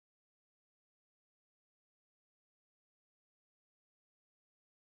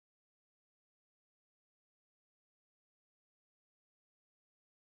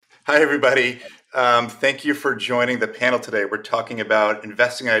Hi, everybody. Thank you for joining the panel today. We're talking about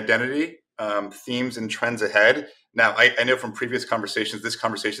investing in identity, themes and trends ahead. Now, I know from previous conversations, this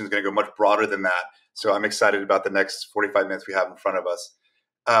conversation is going to go much broader than that. So I'm excited about the next 45 minutes we have in front of us.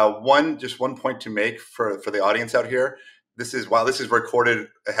 Just one point to make for the audience out here. While this is recorded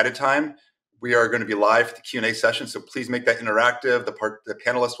ahead of time, we are going to be live for the Q&A session. So please make that interactive. The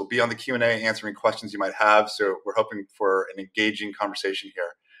panelists will be on the Q&A answering questions you might have. So we're hoping for an engaging conversation here.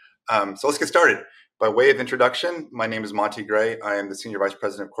 So let's get started. By way of introduction, my name is Monty Gray. I am the Senior Vice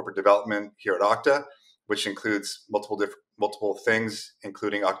President of Corporate Development here at Okta, which includes multiple things,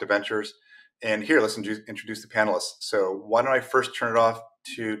 including Okta Ventures. And here, let's introduce the panelists. So why don't I first turn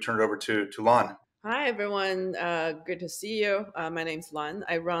it over to Lon. Hi, everyone. Good to see you. My name's Lan.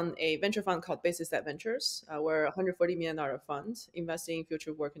 I run a venture fund called Basis Ventures. We're a $140 million fund investing in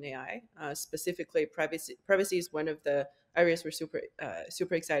future work in AI. Specifically, privacy is one of the areas we're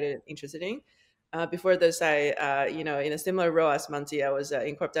super excited and interested in. Before this, in a similar role as Monty, I was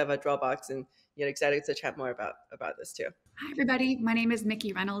in corp dev at Dropbox, and excited to chat more about this too. Hi, everybody. My name is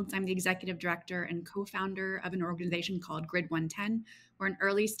Miki Reynolds. I'm the executive director and co-founder of an organization called Grid 110. We're an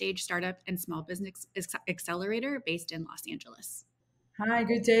early stage startup and small business accelerator based in Los Angeles. Hi,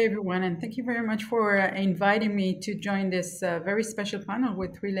 good day, everyone. And thank you very much for inviting me to join this very special panel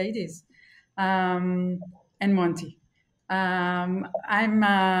with three ladies and Monty. I'm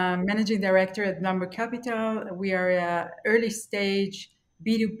managing director at Blumberg Capital. We are an early stage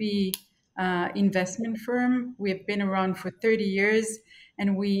B2B investment firm. We've been around for 30 years,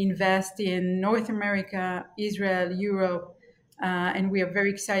 and we invest in North America, Israel, Europe, and we are very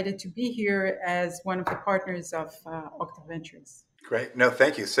excited to be here as one of the partners of Okta Ventures. Great. No,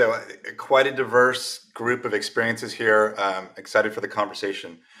 thank you. So quite a diverse group of experiences here. Excited for the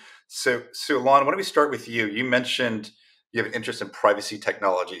conversation. So Lon, why don't we start with you? You mentioned you have an interest in privacy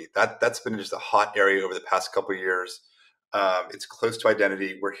technology. That's been just a hot area over the past couple of years. It's close to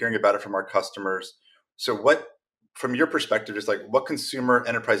identity. We're hearing about it from our customers. So from your perspective, just like what consumer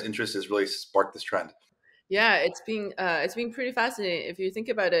enterprise interest has really sparked this trend? Yeah, it's been pretty fascinating if you think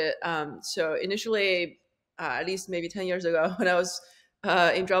about it. So initially, at least maybe 10 years ago, when I was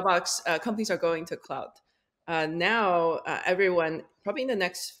in Dropbox, companies are going to cloud. Now, everyone, probably in the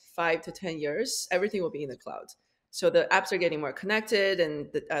next 5 to 10 years, everything will be in the cloud. So the apps are getting more connected, and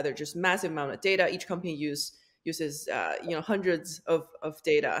they're just massive amount of data. Each company uses hundreds of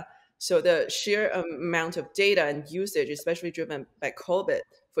data. So the sheer amount of data and usage, especially driven by COVID,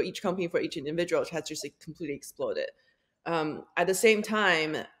 for each company, for each individual, has just completely exploded. At the same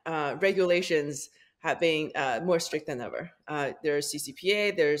time, regulations have been more strict than ever. There's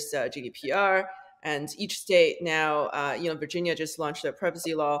CCPA, there's GDPR, and each state now, Virginia just launched a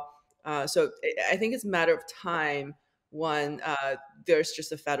privacy law. So I think it's a matter of time when there's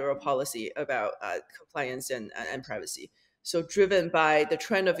just a federal policy about compliance and privacy. So driven by the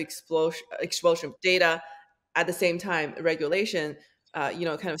trend of explosion of data, at the same time, regulation,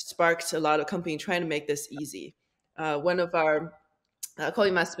 kind of sparked a lot of companies trying to make this easy. One of our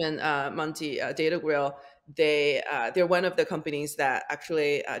colleague must have been Monty Data Grill. They're one of the companies that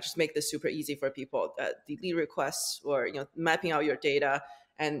actually just make this super easy for people. Delete requests or mapping out your data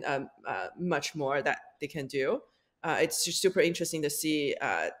and much more that they can do. It's just super interesting to see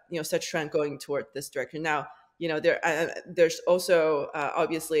such trend going toward this direction. Now, there's also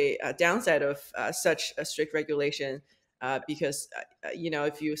obviously a downside of such a strict regulation because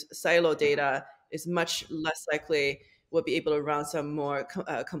if you silo data, it's much less likely we'll be able to run some more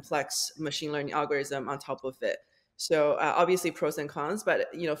complex machine learning algorithm on top of it. So obviously pros and cons, but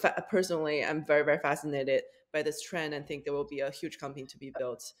personally, I'm very, very fascinated by this trend and think there will be a huge company to be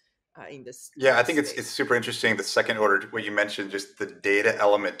built in this. Yeah, I think it's super interesting. The second order, what you mentioned, just the data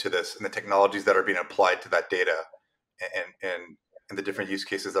element to this and the technologies that are being applied to that data and the different use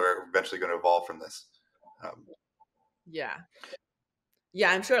cases that are eventually going to evolve from this. Yeah,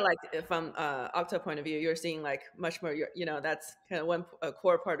 I'm sure. Like from Okta point of view, you're seeing like much more. That's kind of a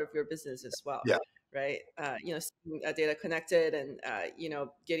core part of your business as well. Yeah. Right. Seeing data connected and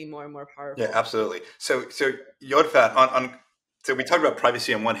getting more and more powerful. Yeah, absolutely. So Yodfat so we talked about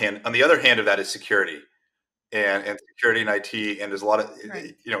privacy on one hand. On the other hand of that is security and security and IT. And there's a lot of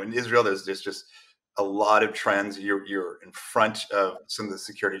Right. In Israel, there's just a lot of trends. You're in front of some of the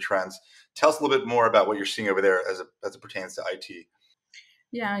security trends. Tell us a little bit more about what you're seeing over there as it pertains to IT.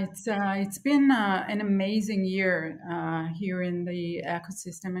 Yeah, it's been an amazing year here in the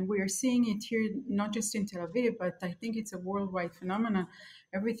ecosystem, and we are seeing it here not just in Tel Aviv, but I think it's a worldwide phenomenon.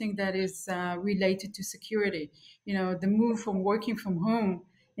 Everything that is related to security, the move from working from home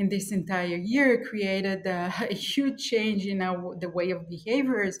in this entire year created a huge change in the way of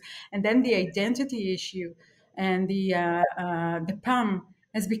behaviors. And then the identity issue and the PAM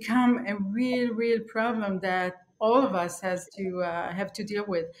has become a real problem that all of us have to deal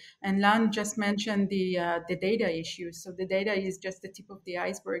with. And Lan just mentioned the data issue. So the data is just the tip of the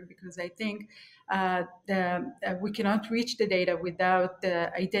iceberg, because I think we cannot reach the data without the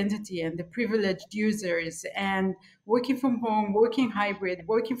identity and the privileged users, and working from home, working hybrid,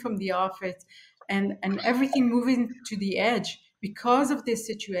 working from the office, and everything moving to the edge because of this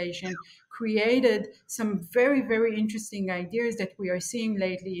situation created some very interesting ideas that we are seeing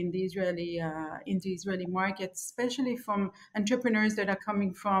lately in the Israeli market, especially from entrepreneurs that are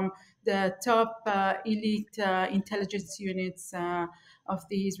coming from the top elite intelligence units of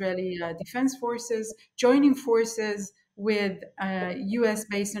the Israeli Defense Forces, joining forces with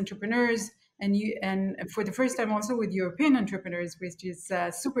US-based entrepreneurs, and for the first time also with European entrepreneurs, which is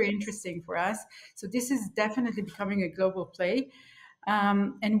super interesting for us. So this is definitely becoming a global play.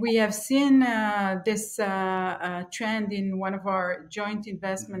 And we have seen this trend in one of our joint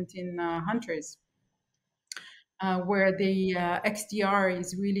investment in Hunters, where the XDR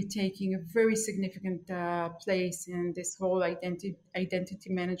is really taking a very significant place in this whole identity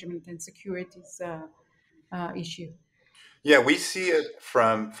management and securities issue. Yeah, we see it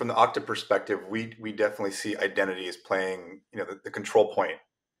from the Okta perspective. We definitely see identity as playing, the control point,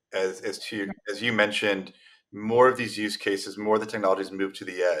 as you mentioned. More of these use cases, more of the technologies move to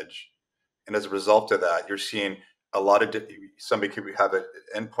the edge, and as a result of that, you're seeing a lot of somebody could have an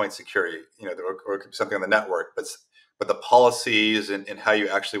endpoint security, or it could be something on the network, but the policies and how you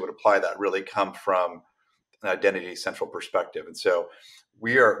actually would apply that really come from an identity central perspective. And so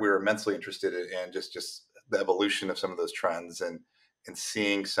we're immensely interested in just the evolution of some of those trends and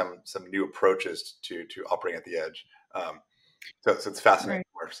seeing some new approaches to operating at the edge. So it's fascinating Right.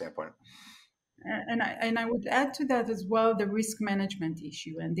 from our standpoint. And I would add to that as well the risk management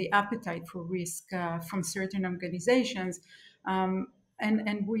issue and the appetite for risk from certain organizations.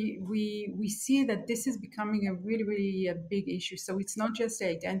 And we see that this is becoming a really a big issue. So it's not just the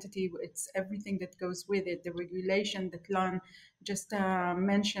identity, it's everything that goes with it, the regulation that Lan just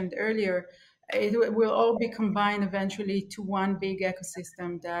mentioned earlier. It will all be combined eventually to one big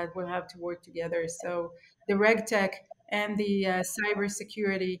ecosystem that will have to work together. So the RegTech and the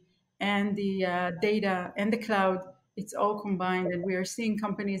cybersecurity and the data and the cloud, it's all combined. And we are seeing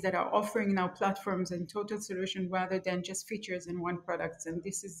companies that are offering now platforms and total solution rather than just features in one product. And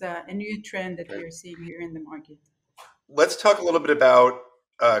this is a new trend that we are seeing here in the market. Let's talk a little bit about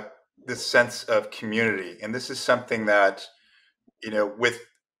this sense of community. And this is something that, with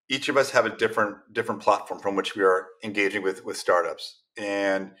each of us have a different platform from which we are engaging with startups.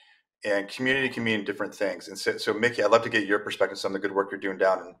 And community can mean different things. And so Miki, I'd love to get your perspective on some of the good work you're doing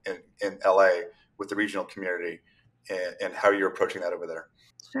down in LA with the regional community and how you're approaching that over there.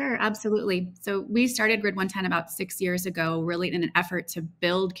 Sure, absolutely. So we started Grid 110 about 6 years ago, really in an effort to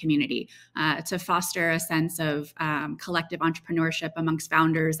build community, to foster a sense of collective entrepreneurship amongst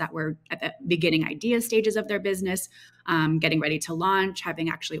founders that were at the beginning idea stages of their business, getting ready to launch, having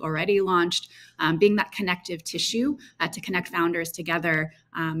actually already launched, being that connective tissue to connect founders together.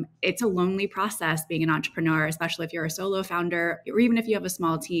 It's a lonely process being an entrepreneur, especially if you're a solo founder or even if you have a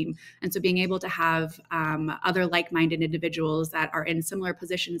small team. And so being able to have other like-minded individuals that are in similar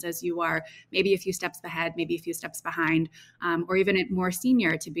positions as you are, maybe a few steps ahead, maybe a few steps behind, or even more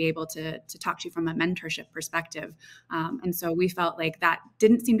senior, to be able to talk to you from a mentorship perspective. And so we felt like that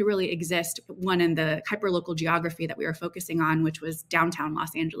didn't seem to really exist, one, in the hyperlocal geography that we were focusing on, which was downtown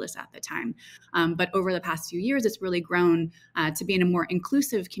Los Angeles at the time. But over the past few years, it's really grown to be in a more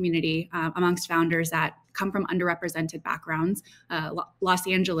inclusive community amongst founders that come from underrepresented backgrounds. Los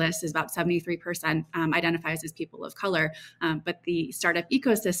Angeles is about 73% identifies as people of color, but the startup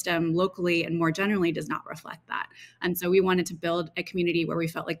ecosystem locally and more generally does not reflect that. And so we wanted to build a community where we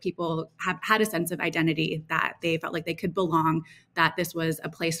felt like people had a sense of identity, that they felt like they could belong, that this was a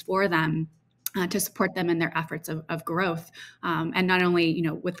place for them, to support them in their efforts of growth. And not only,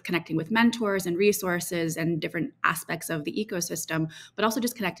 with connecting with mentors and resources and different aspects of the ecosystem, but also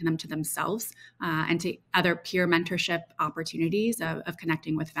just connecting them to themselves and to other peer mentorship opportunities of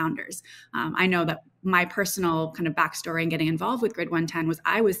connecting with founders. I know that my personal kind of backstory in getting involved with Grid 110 was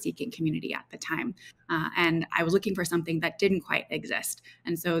I was seeking community at the time. And I was looking for something that didn't quite exist.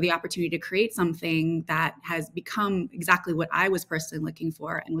 And so the opportunity to create something that has become exactly what I was personally looking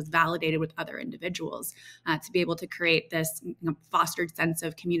for and was validated with other individuals, to be able to create this fostered sense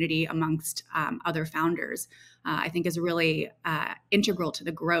of community amongst other founders, I think is really integral to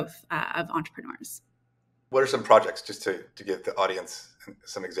the growth of entrepreneurs. What are some projects, just to give the audience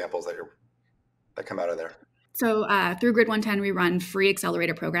some examples that come out of there? So through Grid 110, we run free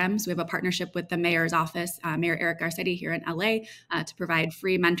accelerator programs. We have a partnership with the mayor's office, Mayor Eric Garcetti here in LA, to provide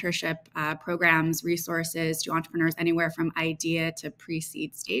free mentorship programs, resources to entrepreneurs anywhere from idea to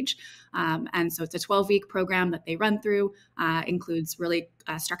pre-seed stage. And so it's a 12-week program that they run through, includes really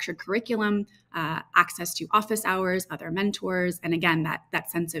structured curriculum, access to office hours, other mentors, and again,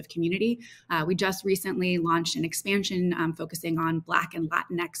 that sense of community. We just recently launched an expansion focusing on Black and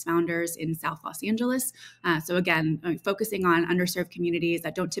Latinx founders in South Los Angeles. So again, focusing on underserved communities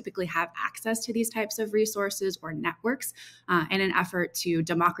that don't typically have access to these types of resources or networks in an effort to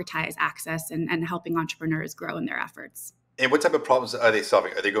democratize access and helping entrepreneurs grow in their efforts. And what type of problems are they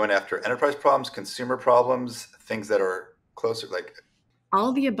solving? Are they going after enterprise problems, consumer problems, things that are closer, like? All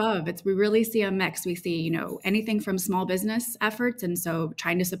of the above. We really see a mix. We see, anything from small business efforts, and so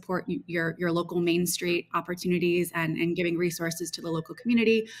trying to support your local Main Street opportunities and giving resources to the local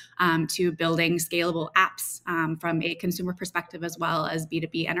community, to building scalable apps from a consumer perspective as well as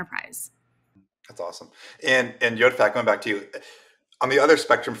B2B enterprise. That's awesome. And Yodfat, going back to you, on the other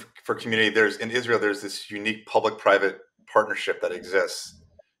spectrum for community, in Israel, there's this unique public-private partnership that exists.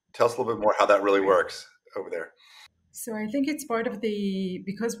 Tell us a little bit more how that really works over there. So I think it's part of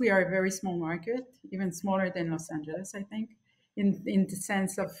because we are a very small market, even smaller than Los Angeles, I think, in the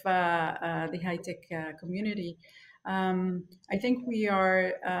sense of the high-tech community. I think we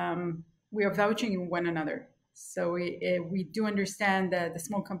are vouching one another. So we do understand that the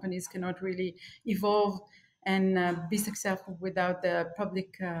small companies cannot really evolve and be successful without the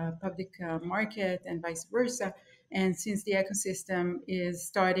public market and vice versa. And since the ecosystem is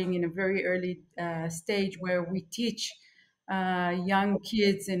starting in a very early stage where we teach young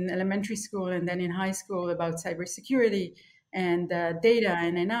kids in elementary school and then in high school about cybersecurity and data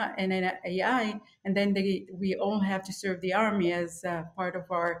and AI, and then we all have to serve the army as part of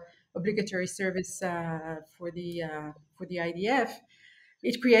our obligatory service for the IDF.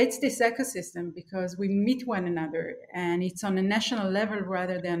 It creates this ecosystem because we meet one another, and it's on a national level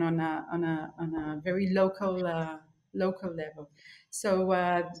rather than on a very local level. So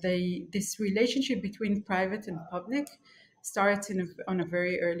this relationship between private and public starts on a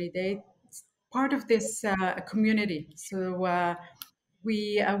very early date. It's part of this community. So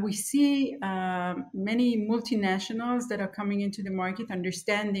we see many multinationals that are coming into the market,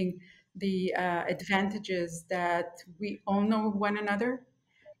 understanding the advantages that we all know one another.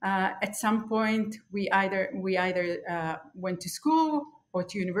 At some point, we either went to school or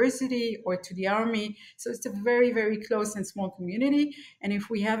to university or to the army. So it's a very, very close and small community. And if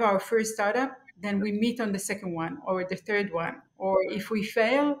we have our first startup, then we meet on the second one or the third one. Or if we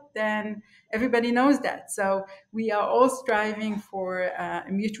fail, then everybody knows that. So we are all striving for a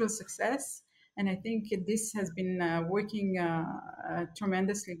mutual success. And I think this has been working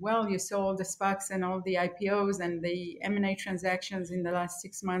tremendously well. You saw all the SPACs and all the IPOs and the M&A transactions in the last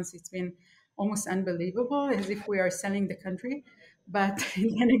 6 months. It's been almost unbelievable, as if we are selling the country. But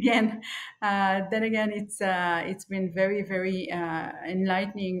then again, it's been very, very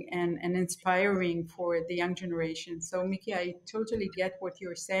enlightening and inspiring for the young generation. So, Miki, I totally get what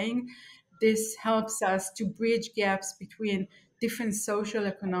you're saying. This helps us to bridge gaps between different social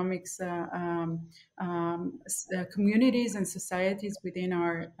economics communities and societies within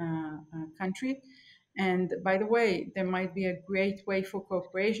our country. And by the way, there might be a great way for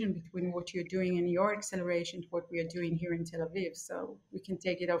cooperation between what you're doing in your acceleration to what we are doing here in Tel Aviv. So we can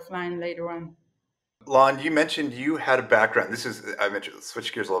take it offline later on. Lon, you mentioned you had a background. I mentioned,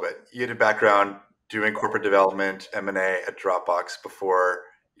 switch gears a little bit. You had a background doing corporate development, M&A at Dropbox before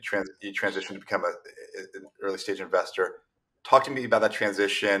you transitioned to become an early stage investor. Talk to me about that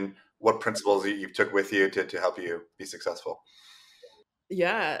transition, what principles you took with you to help you be successful.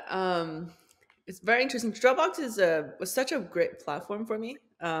 Yeah, it's very interesting. Dropbox was such a great platform for me.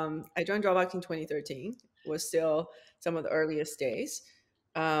 I joined Dropbox in 2013. Was still some of the earliest days.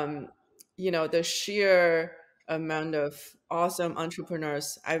 The sheer amount of awesome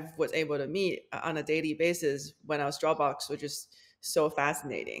entrepreneurs I was able to meet on a daily basis when I was Dropbox was just so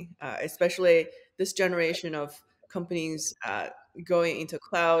fascinating. Especially this generation of companies going into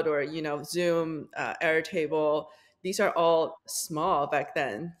cloud or Zoom, Airtable. These are all small back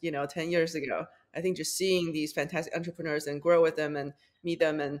then, 10 years ago. I think just seeing these fantastic entrepreneurs and grow with them and meet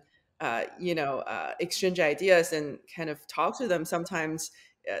them and, exchange ideas and kind of talk to them sometimes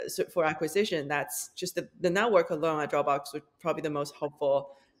for acquisition. That's just the network alone at Dropbox was probably the most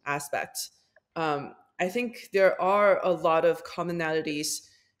helpful aspect. I think there are a lot of commonalities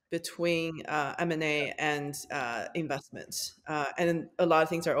between M&A and investments. And a lot of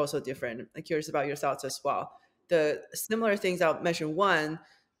things are also different. I'm curious about your thoughts as well. The similar things, I'll mention one,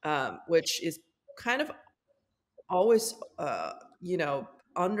 which is kind of always,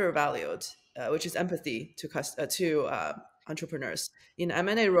 undervalued, which is empathy to entrepreneurs. In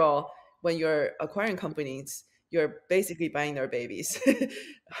M&A role, when you're acquiring companies, you're basically buying their babies.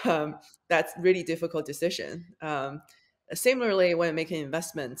 um, that's really difficult decision. Similarly, when making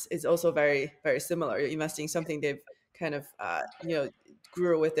investments, it's also very, very similar. You're investing something they've kind of,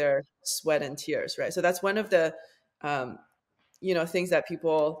 grew with their sweat and tears, right? So that's one of the, um, things that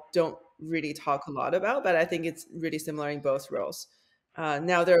people don't really talk a lot about, but I think it's really similar in both roles.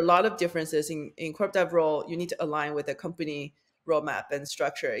 Now, there are a lot of differences in corp dev role. You need to align with the company roadmap and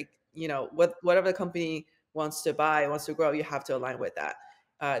structure. Whatever the company wants to buy, wants to grow, you have to align with that.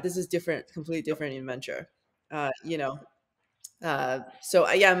 This is different, completely different in venture. Yeah,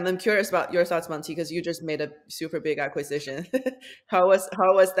 I'm curious about your thoughts, Monty, because you just made a super big acquisition. How was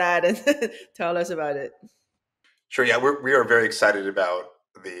that? And tell us about it. Sure. Yeah, we are very excited about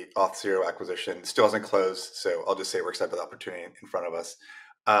the Auth0 acquisition. Still hasn't closed, so I'll just say we're excited about the opportunity in front of us.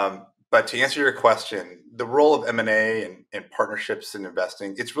 But to answer your question, the role of M&A and partnerships and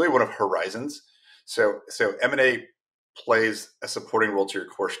investing, it's really one of horizons. So M&A plays a supporting role to your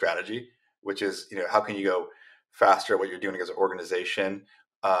core strategy, which is, how can you go faster at what you're doing as an organization?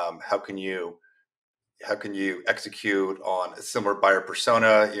 How can you execute on a similar buyer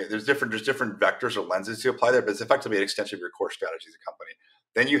persona? There's different vectors or lenses to apply there, but it's effectively an extension of your core strategy as a company.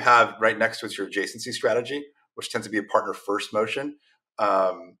 Then you have right next to it your adjacency strategy, which tends to be a partner first motion.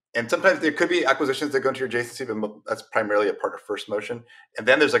 And sometimes there could be acquisitions that go into your adjacency, but that's primarily a partner first motion. And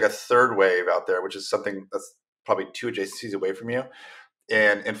then there's like a third wave out there, which is something that's probably two adjacencies away from you.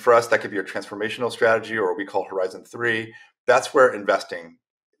 And for us, that could be a transformational strategy, or what we call Horizon 3. That's where investing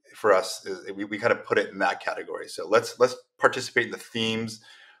for us is, we kind of put it in that category. So let's participate in the themes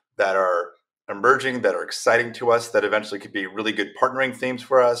that are emerging, that are exciting to us, that eventually could be really good partnering themes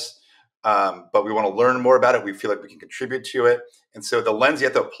for us. But we want to learn more about it. We feel like we can contribute to it. And so the lens you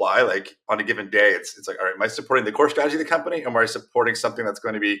have to apply, like on a given day, it's like, all right, am I supporting the core strategy of the company? Or am I supporting something that's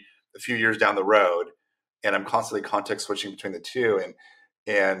going to be a few years down the road? And I'm constantly context switching between the two.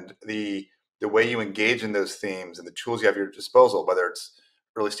 And the way you engage in those themes and the tools you have at your disposal, whether it's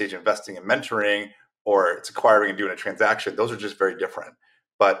early stage investing and mentoring, or it's acquiring and doing a transaction, those are just very different.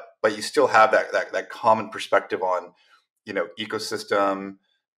 But you still have that common perspective on, ecosystem,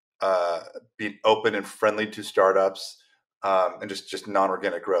 being open and friendly to startups, and just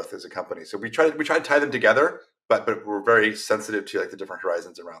non-organic growth as a company. So we try to tie them together, but we're very sensitive to like the different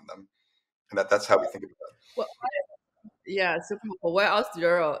horizons around them, and that's how we think about it. Well, yeah, super helpful. Why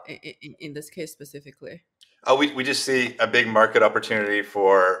Auth0 in this case specifically? We just see a big market opportunity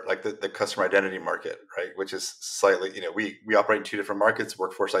for like the customer identity market, right? Which is slightly, we operate in two different markets: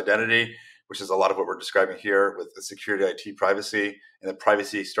 workforce identity, which is a lot of what we're describing here with the security, IT, privacy, and the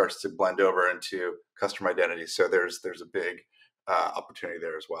privacy starts to blend over into customer identity. So there's a big opportunity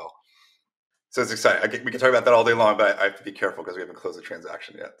there as well. So it's exciting. We can talk about that all day long, but I have to be careful because we haven't closed the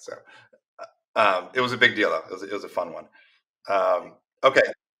transaction yet. So it was a big deal, though. It was a fun one. Okay.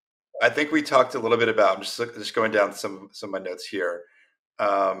 I think we talked a little bit about, I'm just going down some of my notes here.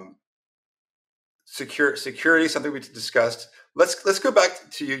 Security, something we discussed. Let's go back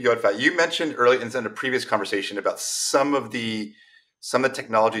to you, Yodfat. You mentioned early in a previous conversation about some of the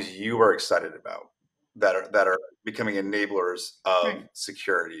technologies you are excited about that are becoming enablers of Right.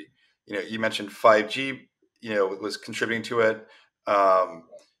 security. You mentioned 5G, was contributing to it.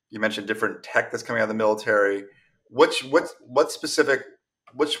 You mentioned different tech that's coming out of the military. What specific,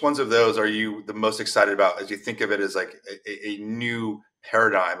 which ones of those are you the most excited about as you think of it as like a new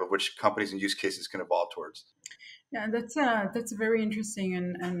paradigm of which companies and use cases can evolve towards? Yeah, that's a very interesting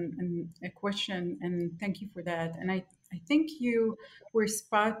and a question, and thank you for that. And I think you were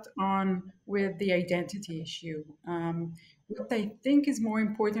spot on with the identity issue. What I think is more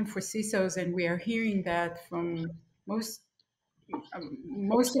important for CISOs, and we are hearing that from most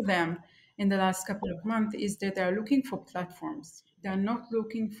of them in the last couple of months, is that they're looking for platforms. They're not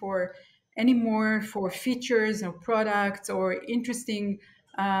looking for anymore for features or products or interesting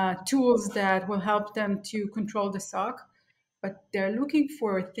tools that will help them to control the SOC, but they're looking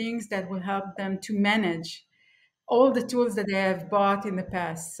for things that will help them to manage all the tools that they have bought in the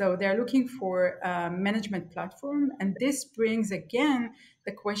past. So they're looking for a management platform. And this brings again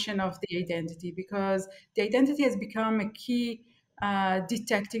the question of the identity, because the identity has become a key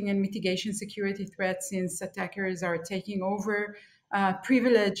detecting and mitigation security threat, since attackers are taking over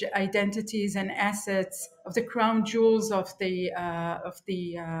privilege identities and assets of the crown jewels of the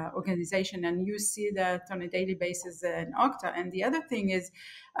organization, and you see that on a daily basis in Okta. And the other thing is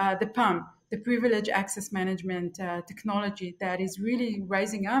the PAM, the privilege access management technology that is really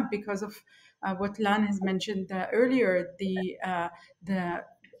rising up because of what Lan has mentioned earlier, the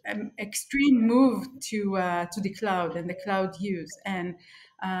extreme move to the cloud and the cloud use. And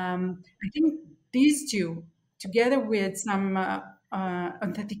I think these two, together with some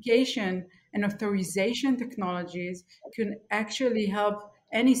authentication and authorization technologies, can actually help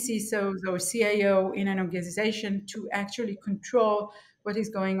any CISOs or CIO in an organization to actually control what is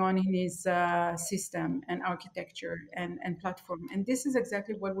going on in his system and architecture and platform. And this is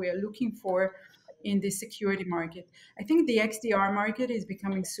exactly what we are looking for in the security market. I think the XDR market is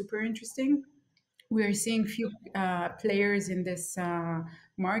becoming super interesting. We are seeing few players in this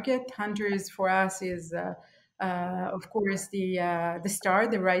market. Hunters for us is, of course,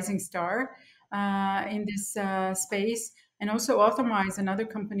 the rising star in this space, and also Authorize, another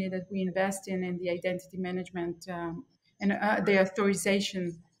company that we invest in the identity management and the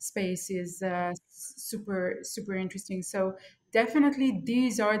authorization space is super interesting. So definitely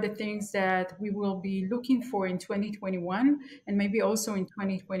these are the things that we will be looking for in 2021 and maybe also in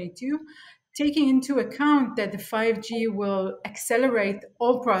 2022, taking into account that the 5G will accelerate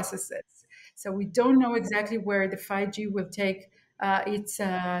all processes. So we don't know exactly where the 5G will take its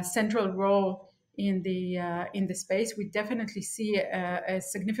central role in the space. We definitely see a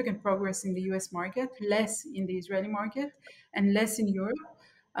significant progress in the US market, less in the Israeli market, and less in Europe.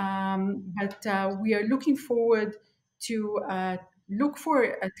 But we are looking forward to look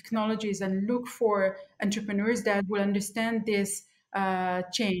for technologies and look for entrepreneurs that will understand this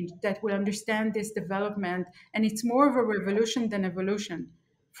change, that will understand this development. And it's more of a revolution than evolution,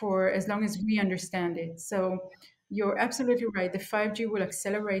 for as long as we understand it. So you're absolutely right. The 5G will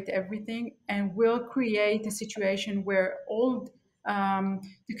accelerate everything and will create a situation where old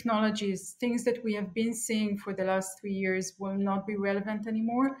technologies, things that we have been seeing for the last 3 years, will not be relevant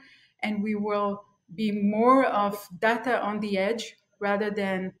anymore. And we will be more of data on the edge rather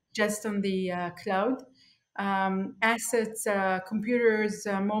than just on the cloud. Assets, computers,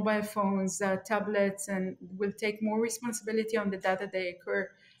 mobile phones, tablets, and will take more responsibility on the data they occur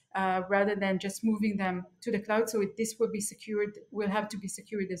rather than just moving them to the cloud. So this will be secured, will have to be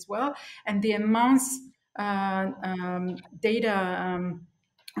secured as well. And the amounts data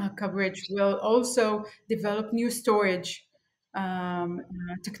coverage will also develop new storage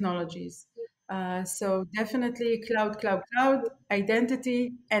technologies. So definitely cloud,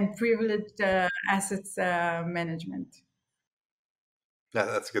 identity, and privileged assets management. Yeah,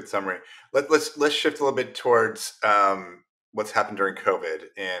 that's a good summary. Let's shift a little bit towards what's happened during COVID,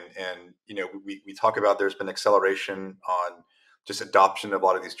 and we talk about there's been acceleration on just adoption of a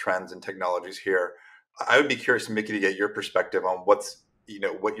lot of these trends and technologies here. I would be curious, Miki, to get your perspective on what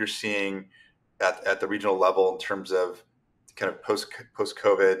you're seeing at the regional level in terms of kind of post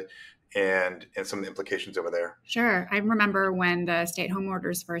COVID and some of the implications over there. Sure. I remember when the stay-at-home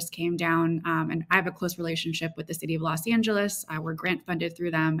orders first came down, and I have a close relationship with the city of Los Angeles. We're grant funded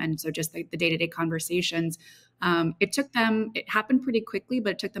through them. And so just the day-to-day conversations, it happened pretty quickly,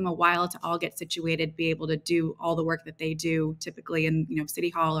 but it took them a while to all get situated, be able to do all the work that they do typically in City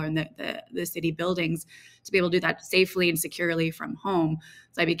Hall or in the city buildings, to be able to do that safely and securely from home.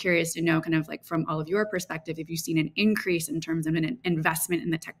 So I'd be curious to know, kind of like from all of your perspective, if you've seen an increase in terms of an investment in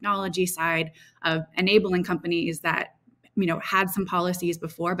the technology side of enabling companies that had some policies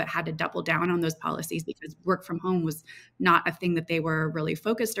before, but had to double down on those policies because work from home was not a thing that they were really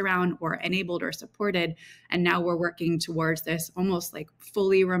focused around or enabled or supported. And now we're working towards this almost like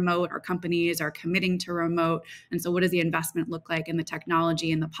fully remote, or companies are committing to remote. And so what does the investment look like in the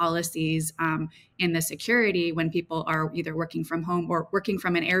technology and the policies in the security when people are either working from home or working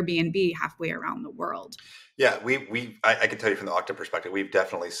from an Airbnb halfway around the world? Yeah, I can tell you from the Okta perspective, we've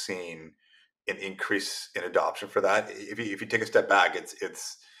definitely seen an increase in adoption for that. If you take a step back,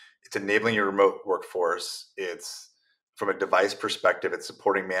 it's enabling your remote workforce. It's from a device perspective, it's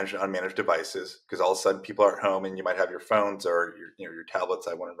supporting managed and unmanaged devices, because all of a sudden people are at home and you might have your phones or your tablets.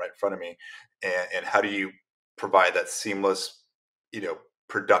 I want it right in front of me, and how do you provide that seamless,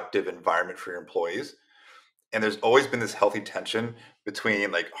 productive environment for your employees? And there's always been this healthy tension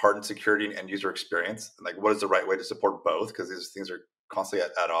between like hardened security and end user experience, and like what is the right way to support both, because these things are constantly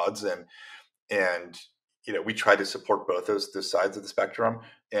at odds. And we try to support both those sides of the spectrum.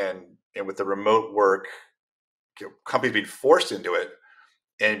 And with the remote work, companies being forced into it,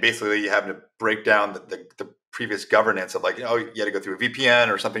 and basically you having to break down the previous governance of like, you had to go through a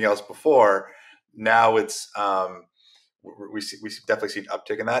VPN or something else before. Now it's we definitely see an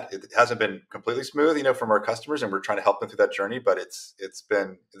uptick in that. It hasn't been completely smooth, from our customers, and we're trying to help them through that journey. But it's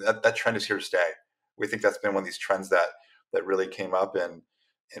been that trend is here to stay. We think that's been one of these trends that really came up, and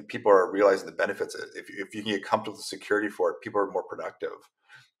people are realizing the benefits. If you can get comfortable with the security for it, people are more productive.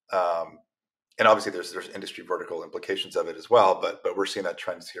 And obviously, there's industry vertical implications of it as well. But we're seeing that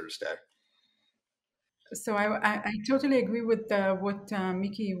trend is here to stay. So I totally agree with what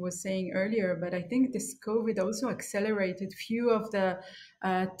Miki was saying earlier, but I think this COVID also accelerated few of the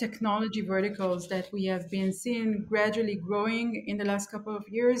technology verticals that we have been seeing gradually growing in the last couple of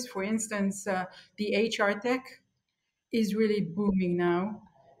years. For instance, the HR tech is really booming now,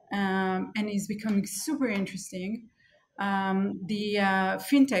 and is becoming super interesting. The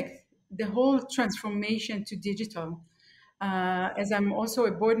fintech, the whole transformation to digital. As I'm also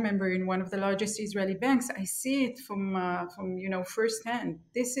a board member in one of the largest Israeli banks, I see it from firsthand.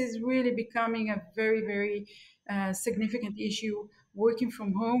 This is really becoming a very very significant issue. Working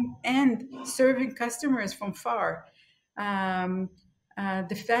from home and serving customers from far. Um,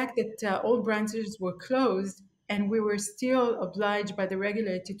 the fact that all branches were closed and we were still obliged by the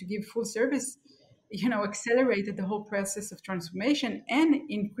regulator to give full service, accelerated the whole process of transformation and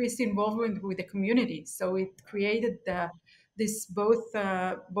increased involvement with the community. So it created this both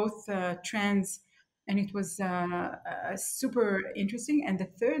trends, and it was super interesting. And the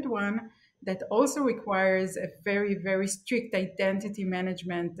third one that also requires a very very strict identity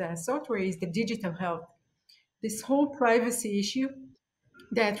management software is the digital health. This whole privacy issue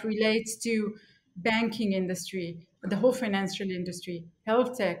that relates to banking industry, the whole financial industry,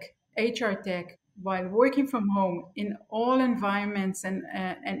 health tech, HR tech, while working from home in all environments and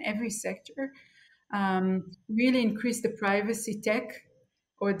every sector, really increase the privacy tech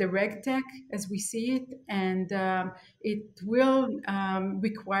or the reg tech as we see it, and it will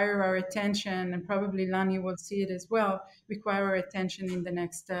require our attention, and probably Lani will see it as well, require our attention in the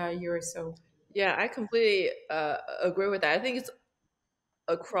next year or so. Yeah, I completely agree with that. I think it's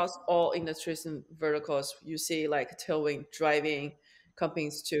across all industries and verticals. You see like tailwind driving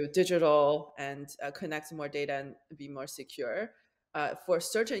companies to digital and connect more data and be more secure. For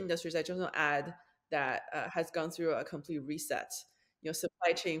certain industries, I just want to add that has gone through a complete reset.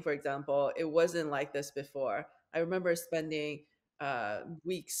 Supply chain, for example, it wasn't like this before. I remember spending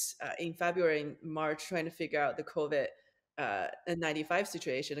weeks in February and March trying to figure out the COVID N95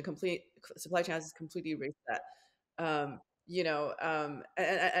 situation. A complete supply chain has completely reset. And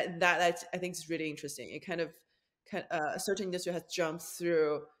that I think is really interesting. It a certain industry has jumped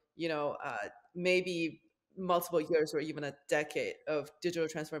through, maybe multiple years or even a decade of digital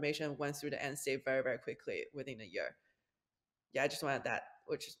transformation, went through the end state very, very quickly within a year. Yeah, I just wanted that,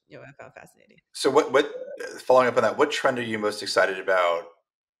 which I found fascinating. So what following up on that, what trend are you most excited about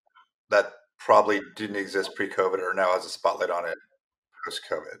that probably didn't exist pre-COVID or now has a spotlight on it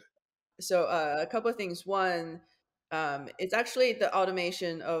post-COVID? So a couple of things. One, it's actually the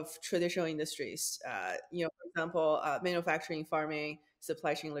automation of traditional industries. For example, manufacturing, farming,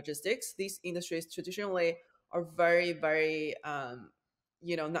 supply chain, logistics. These industries traditionally are very, very,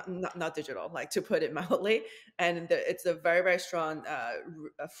 not digital, like to put it mildly. And it's a very, very strong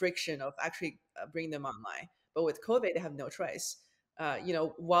friction of actually bringing them online. But with COVID, they have no choice.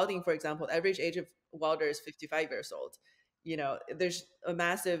 Welding, for example, average age of welder is 55 years old. There's a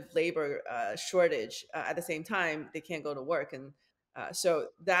massive labor shortage. At the same time, they can't go to work, and so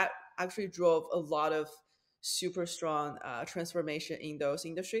that actually drove a lot of super strong transformation in those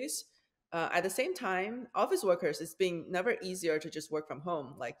industries. At the same time, office workers, it's been never easier to just work from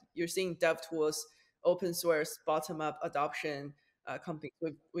home. Like you're seeing dev tools, open source, bottom up adoption companies.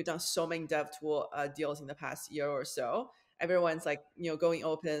 We've done so many dev tool deals in the past year or so. Everyone's like going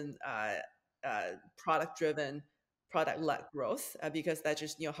open, product driven, product-led growth, because that's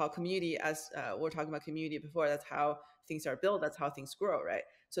just how community, as we're talking about community before, that's how things are built, that's how things grow, right?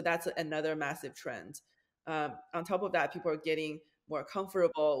 So that's another massive trend. On top of that, people are getting more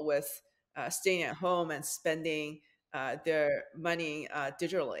comfortable with staying at home and spending their money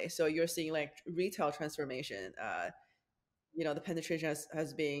digitally. So you're seeing like retail transformation. The penetration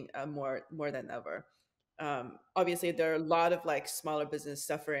has been more than ever. Obviously, there are a lot of like smaller business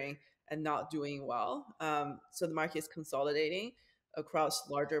suffering and not doing well. So the market is consolidating across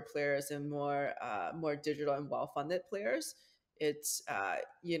larger players and more digital and well-funded players. It's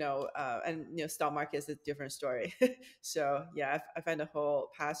stock market is a different story. So yeah, I find the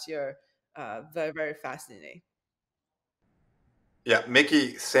whole past year very, very fascinating. Yeah,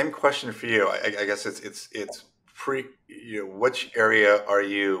 Miki, same question for you. I guess it's which area do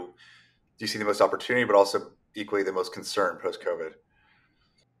you see the most opportunity, but also equally the most concern post-COVID?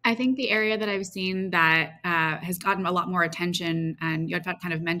 I think the area that I've seen that has gotten a lot more attention, and Yodfat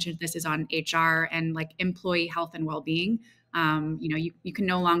kind of mentioned this, is on HR and like employee health and well-being. You can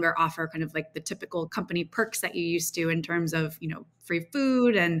no longer offer kind of like the typical company perks that you used to in terms of, free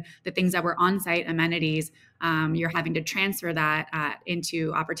food and the things that were on-site amenities. You're having to transfer that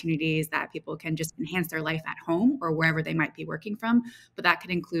into opportunities that people can just enhance their life at home or wherever they might be working from. But that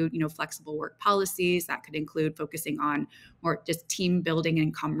could include, flexible work policies. That could include focusing on more just team building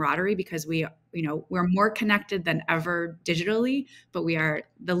and camaraderie, because we're more connected than ever digitally, but we are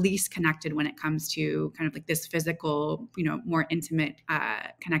the least connected when it comes to kind of like this physical, more intimate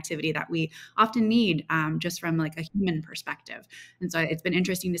connectivity that we often need, just from like a human perspective. And so it's been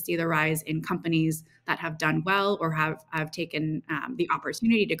interesting to see the rise in companies that have done well or have taken the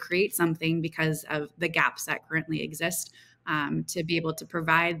opportunity to create something because of the gaps that currently exist, to be able to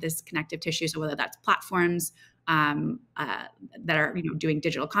provide this connective tissue. So whether that's platforms that are doing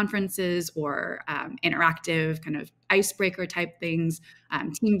digital conferences or interactive kind of icebreaker type things,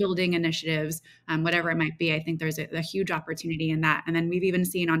 team building initiatives, whatever it might be. I think there's a huge opportunity in that. And then we've even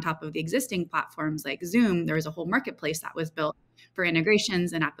seen, on top of the existing platforms like Zoom, there was a whole marketplace that was built for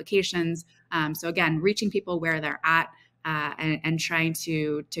integrations and applications. So again, reaching people where they're at, and trying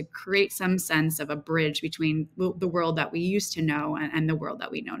to create some sense of a bridge between the world that we used to know and the world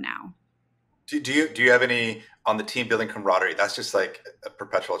that we know now. Do you have any on the team building camaraderie? That's just like a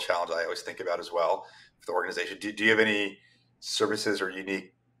perpetual challenge I always think about as well for the organization. Do you have any services or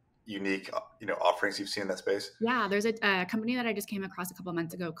unique offerings you've seen in that space? Yeah, there's a company that I just came across a couple of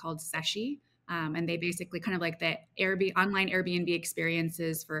months ago called Seshi. And they basically kind of like the online Airbnb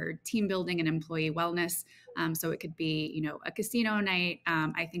experiences for team building and employee wellness. So it could be, a casino night.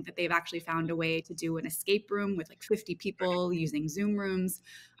 I think that they've actually found a way to do an escape room with like 50 people using Zoom rooms.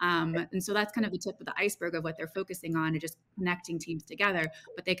 And so that's kind of the tip of the iceberg of what they're focusing on, and just connecting teams together.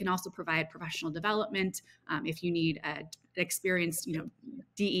 But they can also provide professional development. If you need an experienced,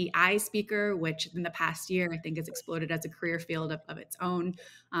 DEI speaker, which in the past year, I think has exploded as a career field of its own,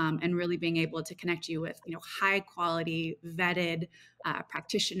 and really being able to connect you with, high quality, vetted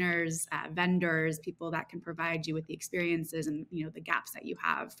practitioners, vendors, people that can provide you with the experiences and, the gaps that you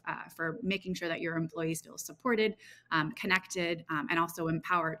have, for making sure that your employees feel supported, connected, and also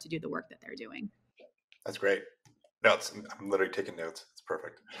empowered to do the work that they're doing. That's great. No, I'm literally taking notes. It's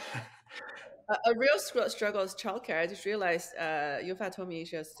perfect. A real struggle is childcare. I just realized Yodfat told me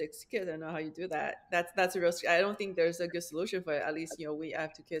she has 6 kids. I don't know how you do that. That's a real. I don't think there's a good solution for it. At least we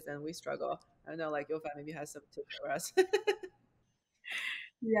have 2 kids and we struggle. I know, like Yodfat maybe has some tips for us.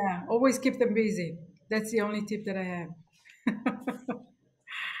 Yeah, always keep them busy. That's the only tip that I have.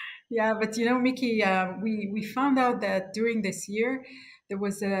 Yeah, but Miki, we found out that during this year, there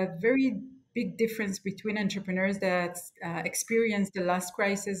was a very big difference between entrepreneurs that experienced the last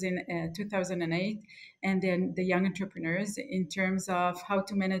crisis in 2008 and then the young entrepreneurs, in terms of how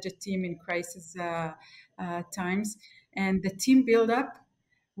to manage a team in crisis times. And the team build-up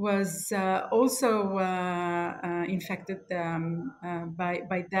was also infected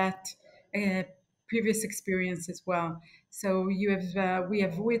by that uh, previous experience as well. So we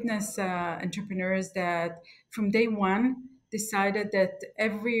have witnessed entrepreneurs that from day one decided that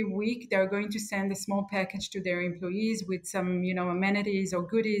every week they're going to send a small package to their employees with some amenities or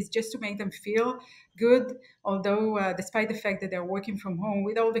goodies, just to make them feel good. Although despite the fact that they're working from home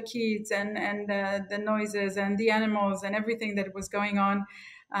with all the kids and the noises and the animals and everything that was going on,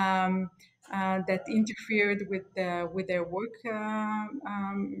 that interfered with their work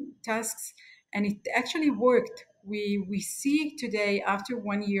tasks, and it actually worked. We see today, after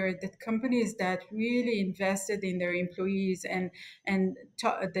 1 year, that companies that really invested in their employees and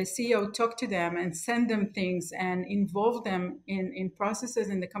the CEO talked to them and send them things and involve them in processes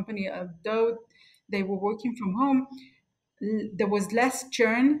in the company, although they were working from home, there was less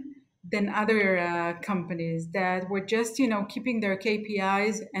churn than other companies that were just keeping their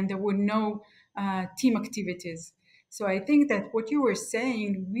KPIs, and there were no team activities. So I think that what you were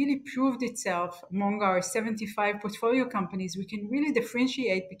saying really proved itself among our 75 portfolio companies. We can really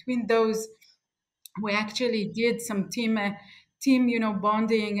differentiate between those who actually did some team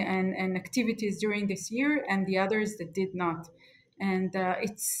bonding and activities during this year, and the others that did not. And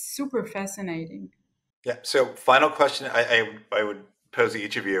it's super fascinating. Yeah. So final question I would pose to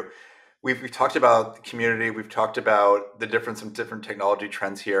each of you. We've talked about the community. We've talked about the difference in different technology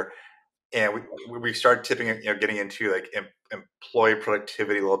trends here. And we started tipping, getting into like employee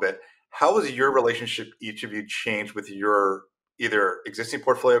productivity a little bit. How has your relationship, each of you, changed with your either existing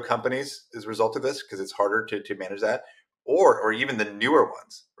portfolio companies as a result of this, because it's harder to manage that, or even the newer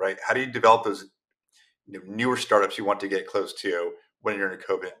ones, right? How do you develop those newer startups you want to get close to when you're in a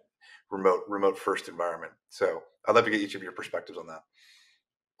COVID remote first environment. So I'd love to get each of your perspectives on that.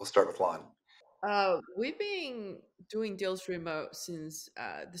 We'll start with Lon. We've been doing deals remote since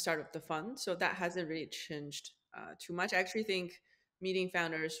the start of the fund, so that hasn't really changed too much. I actually think meeting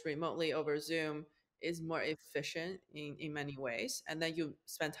founders remotely over Zoom is more efficient in many ways, and then you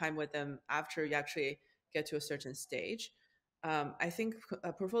spend time with them after you actually get to a certain stage. I think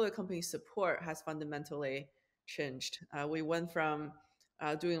portfolio company support has fundamentally changed. We went from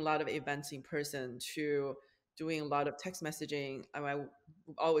doing a lot of events in person to doing a lot of text messaging. I'm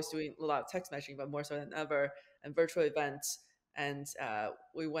always doing a lot of text messaging, but more so than ever, and virtual events. And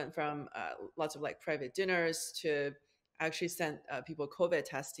we went from lots of like private dinners to actually sent people COVID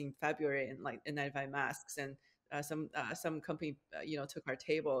tests in February and like N95 masks. And some company took our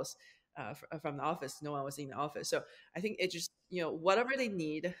tables from the office. No one was in the office, so I think it just whatever they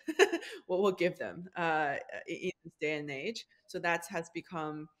need, we'll give them in this day and age. So that has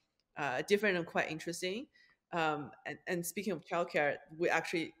become different and quite interesting. And speaking of childcare, we're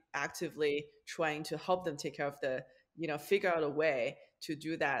actually actively trying to help them take care of figure out a way to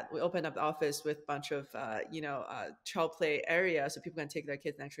do that. We opened up the office with a bunch of, child play area so people can take their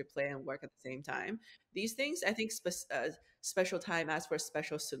kids and actually play and work at the same time. These things, I think, special time asks for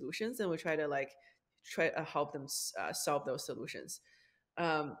special solutions, and we try to help them solve those solutions.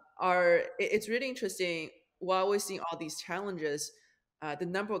 It's really interesting. While we're seeing all these challenges, the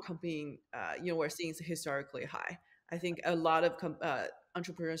number of companies we're seeing is historically high. I think a lot of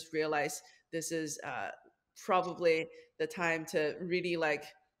entrepreneurs realize this is probably the time to really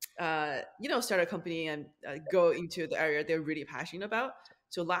start a company and go into the area they're really passionate about.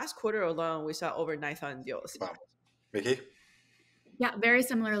 So last quarter alone, we saw over 9,000 deals. Wow. Miki? Yeah, very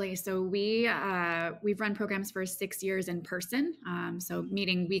similarly. So we've run programs for 6 years in person. So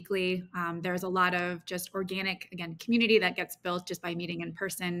meeting weekly. There's a lot of just organic, again, community that gets built just by meeting in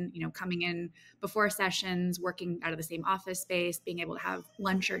person. Coming in before sessions, working out of the same office space, being able to have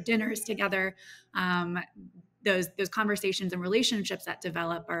lunch or dinners together. Those conversations and relationships that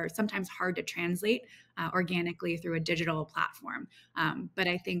develop are sometimes hard to translate organically through a digital platform. But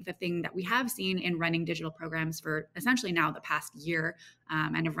I think the thing that we have seen in running digital programs for essentially now the past year,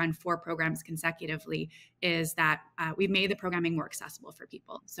 and have run 4 programs consecutively, is that we've made the programming more accessible for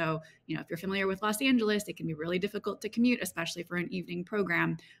people. So, if you're familiar with Los Angeles, it can be really difficult to commute, especially for an evening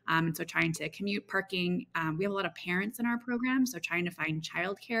program. And so trying to commute, parking, we have a lot of parents in our program. So trying to find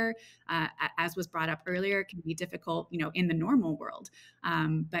childcare, as was brought up earlier, can be difficult, in the normal world.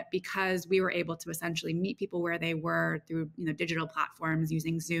 But because we were able to essentially meet people where they were through, digital platforms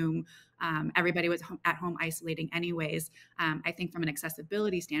using Zoom, everybody was at home isolating anyways. I think from an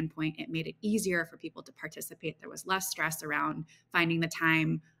accessibility standpoint, it made it easier for people to participate. There was less stress around finding the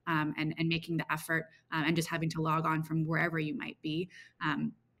time and making the effort and just having to log on from wherever you might be.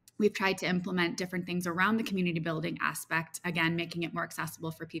 We've tried to implement different things around the community building aspect, again, making it more accessible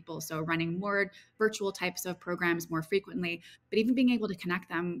for people. So running more virtual types of programs more frequently, but even being able to connect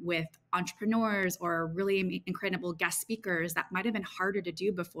them with entrepreneurs or really incredible guest speakers that might have been harder to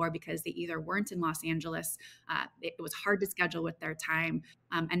do before because they either weren't in Los Angeles, it was hard to schedule with their time.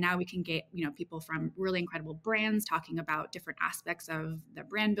 And now we can get, people from really incredible brands talking about different aspects of the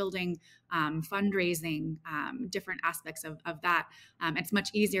brand building, fundraising, different aspects of that. It's much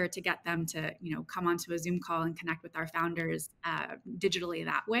easier to get them to, come onto a Zoom call and connect with our founders digitally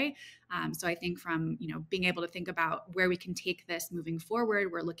that way. So I think from, being able to think about where we can take this moving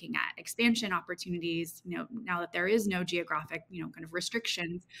forward, we're looking at expansion opportunities, now that there is no geographic, kind of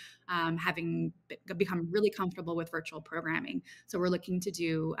restrictions, having become really comfortable with virtual programming. So we're looking to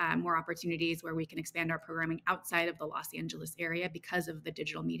do more opportunities where we can expand our programming outside of the Los Angeles area because of the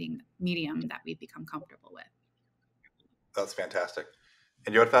digital medium that we've become comfortable with. That's fantastic.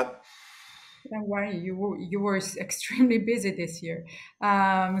 And Yodfat? Don't worry, you were extremely busy this year.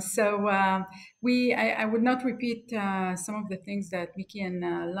 I would not repeat some of the things that Miki and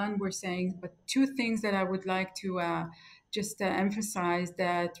Lon were saying, but 2 things that I would like to just emphasize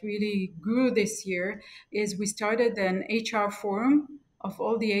that really grew this year is we started an HR forum of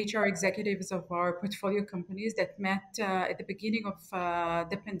all the HR executives of our portfolio companies that met at the beginning of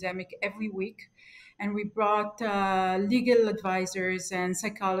the pandemic every week. And we brought legal advisors and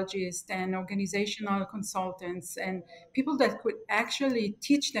psychologists and organizational consultants and people that could actually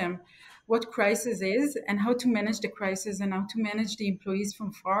teach them what crisis is and how to manage the crisis and how to manage the employees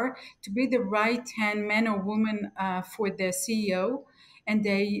from far to be the right-hand man or woman for the CEO. And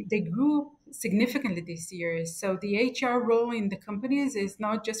they grew significantly this year. So the HR role in the companies is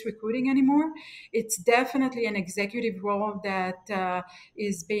not just recruiting anymore. It's definitely an executive role that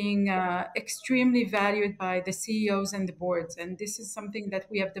is being extremely valued by the CEOs and the boards. And this is something that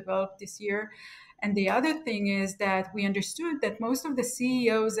we have developed this year. And the other thing is that we understood that most of the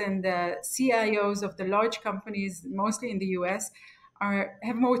CEOs and the CIOs of the large companies, mostly in the US,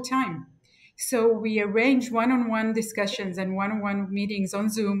 have more time. So we arranged one-on-one discussions and one-on-one meetings on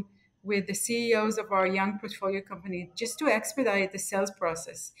Zoom with the CEOs of our young portfolio company just to expedite the sales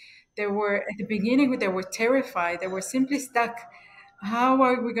process. They were at the beginning, they were terrified. They were simply stuck. How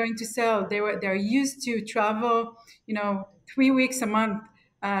are we going to sell? They're used to travel, 3 weeks a month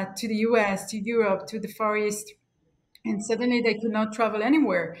to the US, to Europe, to the Far East, and suddenly they could not travel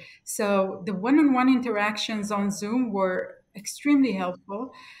anywhere. So the one-on-one interactions on Zoom were extremely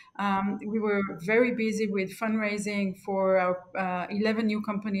helpful. We were very busy with fundraising for our 11 new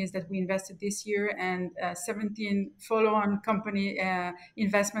companies that we invested this year, and 17 follow-on company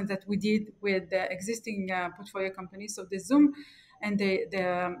investments that we did with the existing portfolio companies. So the Zoom and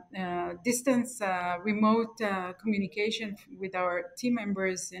the distance remote communication with our team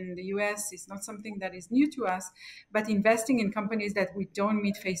members in the US is not something that is new to us, but investing in companies that we don't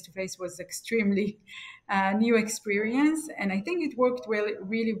meet face to face was extremely new experience, and I think it worked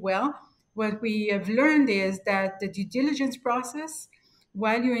really well. What we have learned is that the due diligence process,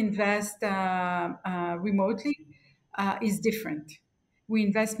 while you invest remotely, is different. We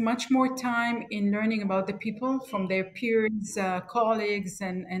invest much more time in learning about the people from their peers, colleagues,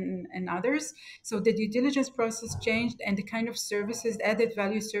 and others. So the due diligence process changed, and the kind of services, added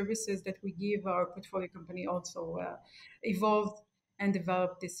value services that we give our portfolio company also evolved and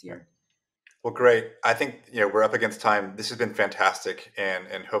developed this year. Well, great. I think we're up against time. This has been fantastic,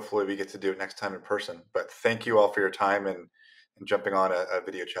 and hopefully we get to do it next time in person. But thank you all for your time and jumping on a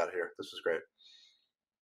video chat here. This was great.